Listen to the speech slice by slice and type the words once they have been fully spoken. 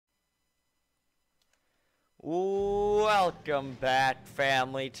Welcome back,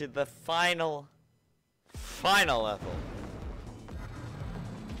 family, to the final level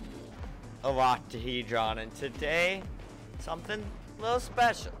of OCTAHEDRON, and today, something a little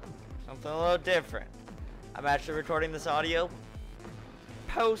special, something a little different. I'm actually recording this audio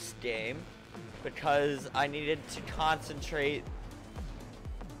post-game because I needed to concentrate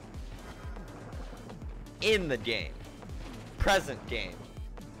in the game, present game.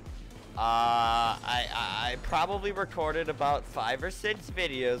 I probably recorded about 5 or 6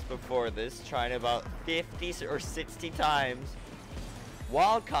 videos before this, trying about 50 or 60 times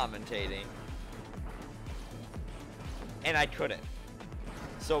while commentating, and I couldn't.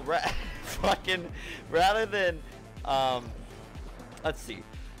 So rather than let's see,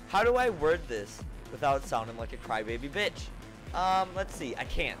 how do I word this without sounding like a crybaby bitch? Let's see, I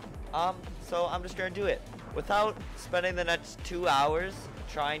can't. So I'm just gonna do it without spending the next 2 hours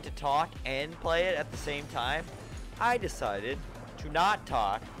trying to talk and play it at the same time. I decided to not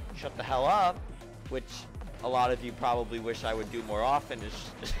talk, shut the hell up, which a lot of you probably wish I would do more often,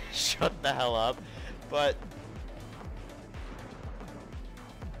 is shut the hell up. But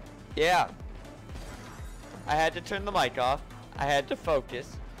yeah, I had to turn the mic off, I had to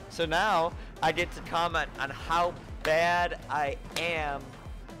focus, so now I get to comment on how bad I am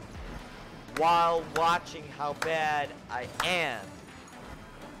while watching how bad I am.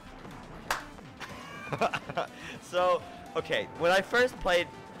 So, okay, when I first played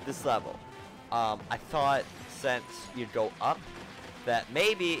this level, I thought since you'd go up, that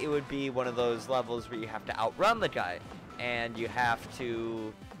maybe it would be one of those levels where you have to outrun the guy, and you have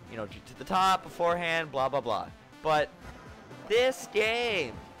to, you know, get to the top beforehand, blah, blah, blah. But this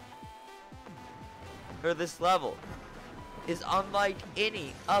game, or this level, is unlike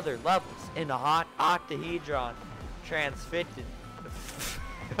any other levels in the OCTAHEDRON Transfixed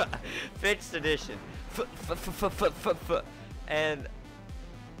Fixed Edition. And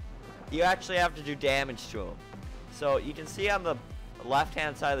you actually have to do damage to him. So you can see on the left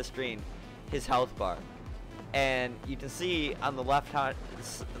hand side of the screen his health bar, and you can see on the left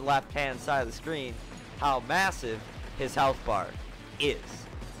hand side of the screen how massive his health bar is.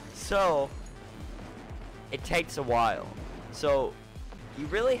 So it takes a while. So you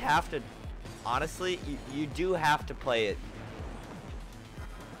really have to, honestly, you do have to play it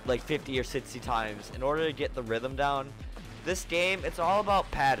like 50 or 60 times in order to get the rhythm down. This game, it's all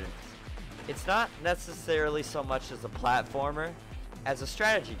about patterns. It's not necessarily so much as a platformer as a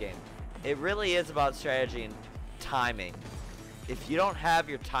strategy game. It really is about strategy and timing. If you don't have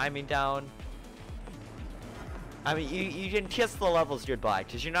your timing down, I mean, you can kiss the levels goodbye,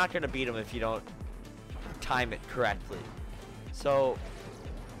 because you're not going to beat them if you don't time it correctly. So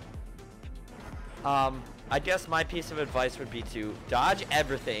I guess my piece of advice would be to dodge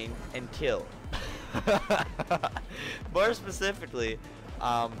everything and kill. More specifically,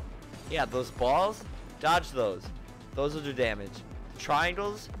 yeah, those balls, dodge those. Those will do damage.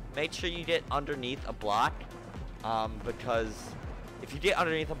 Triangles, make sure you get underneath a block, because if you get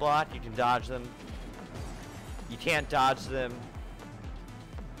underneath a block, you can dodge them. You can't dodge them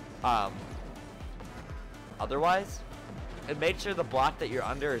otherwise. And make sure the block that you're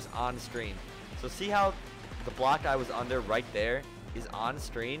under is on screen. So see how the block I was under right there is on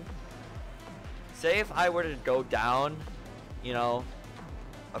screen? Say if I were to go down, you know,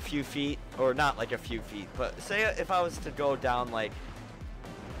 a few feet, or not like a few feet, but say if I was to go down like,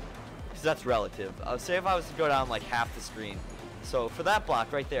 because that's relative, say if I was to go down like half the screen. So for that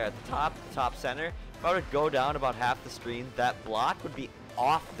block right there at the top center, if I were to go down about half the screen, that block would be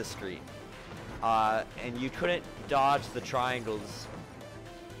off the screen. And you couldn't dodge the triangles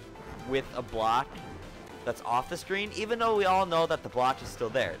with a block that's off the screen, even though we all know that the block is still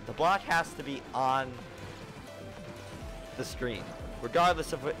there. The block has to be on the screen,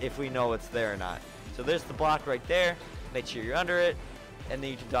 regardless of if we know it's there or not. So there's the block right there. Make sure you're under it, and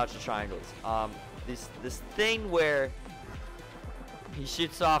then you can dodge the triangles. This thing where he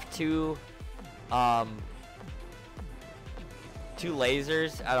shoots off two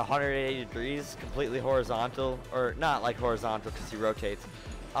lasers at 180 degrees, completely horizontal, or not like horizontal because he rotates.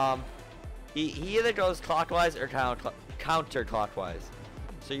 He either goes clockwise or counterclockwise.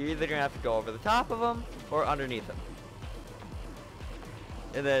 So you're either gonna have to go over the top of him or underneath him.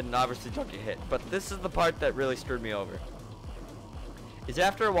 And then obviously don't get hit. But this is the part that really screwed me over. Is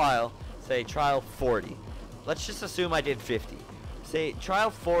after a while, say trial 40. Let's just assume I did 50. Say trial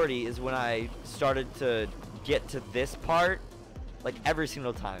 40 is when I started to get to this part, like every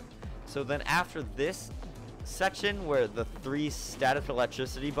single time. So then after this section where the 3 static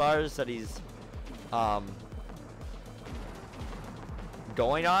electricity bars that he's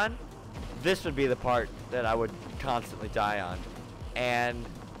going on, this would be the part that I would constantly die on. And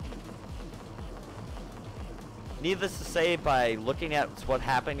needless to say, by looking at what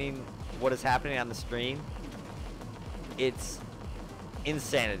is happening on the screen, it's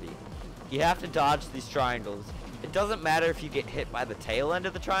insanity. You have to dodge these triangles. It doesn't matter if you get hit by the tail end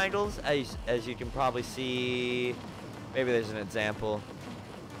of the triangles, as you can probably see. Maybe there's an example.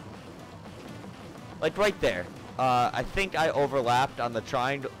 Like right there. I think I overlapped on the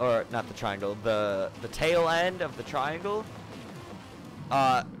triangle, or not the triangle, the tail end of the triangle.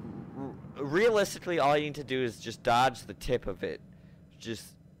 Realistically, all you need to do is just dodge the tip of it.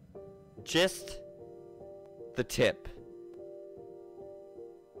 Just the tip.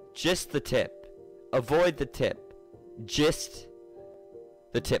 Just the tip. Avoid the tip. Just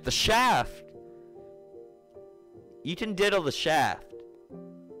the tip. The shaft. You can diddle the shaft.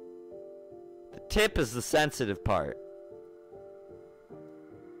 The tip is the sensitive part.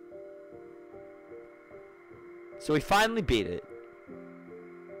 So we finally beat it.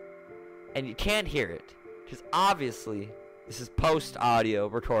 And you can't hear it, because obviously this is post-audio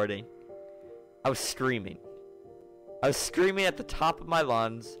recording. I was screaming. I was screaming at the top of my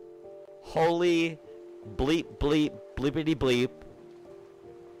lungs. Holy bleep bleep bleepity bleep.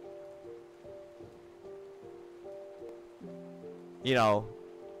 You know,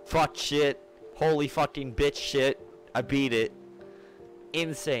 fuck shit. Holy fucking bitch shit. I beat it.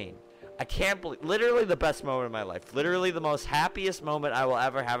 Insane. I can't believe, literally the best moment of my life. Literally the most happiest moment I will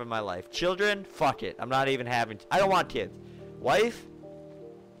ever have in my life. Children, fuck it. I'm not even having, I don't want kids. Wife?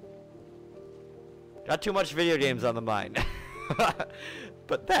 Got too much video games on the mind.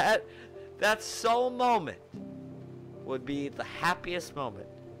 But that sole moment would be the happiest moment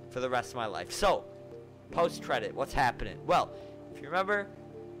for the rest of my life. So, post-credit, what's happening? Well, if you remember,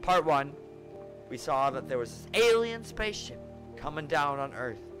 part 1, we saw that there was this alien spaceship coming down on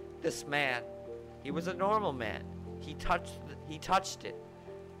Earth. This man, he was a normal man. He touched it. He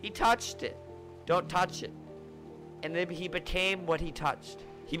touched it. Don't touch it. And then he became what he touched.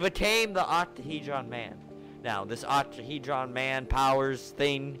 He became the octahedron man. Now, this octahedron man powers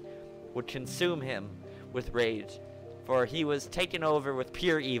thing would consume him with rage, for he was taken over with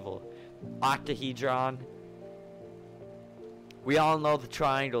pure evil. Octahedron. We all know the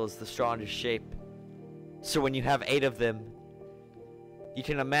triangle is the strongest shape. So when you have 8 of them, you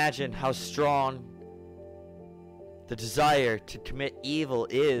can imagine how strong the desire to commit evil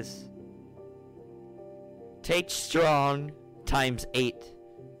is. Take strong times 8,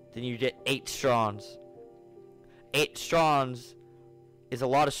 then you get 8 strongs. 8 strongs is a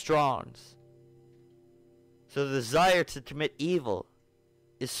lot of strongs. So the desire to commit evil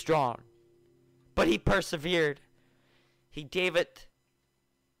is strong. But he persevered. He gave it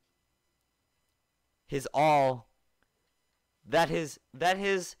his all. That his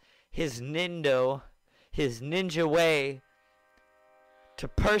ninja way to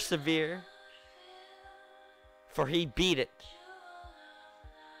persevere, for he beat it.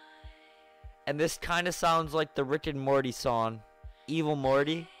 And this kind of sounds like the Rick and Morty song, Evil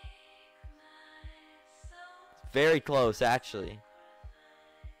Morty. Very close, actually.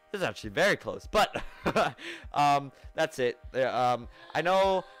 This is actually very close, but that's it. I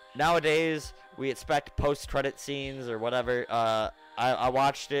know nowadays we expect post-credit scenes or whatever. I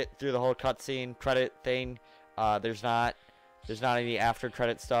watched it through the whole cutscene credit thing. There's not any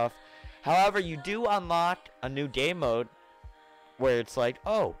after-credit stuff. However, you do unlock a new game mode where it's like,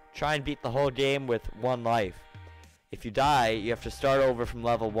 oh, try and beat the whole game with 1 life. If you die, you have to start over from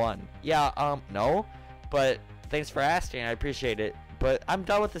level 1. Yeah, no, but thanks for asking. I appreciate it. But I'm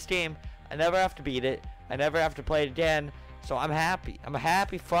done with this game. I never have to beat it. I never have to play it again. So I'm happy. I'm a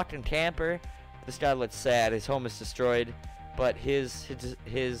happy fucking camper. This guy looks sad. His home is destroyed. But he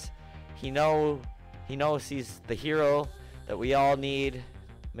knows he's the hero that we all need.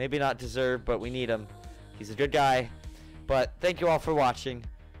 Maybe not deserve, but we need him. He's a good guy. But thank you all for watching.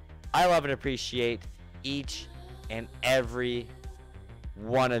 I love and appreciate each and every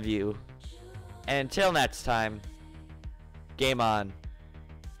one of you. And until next time, game on.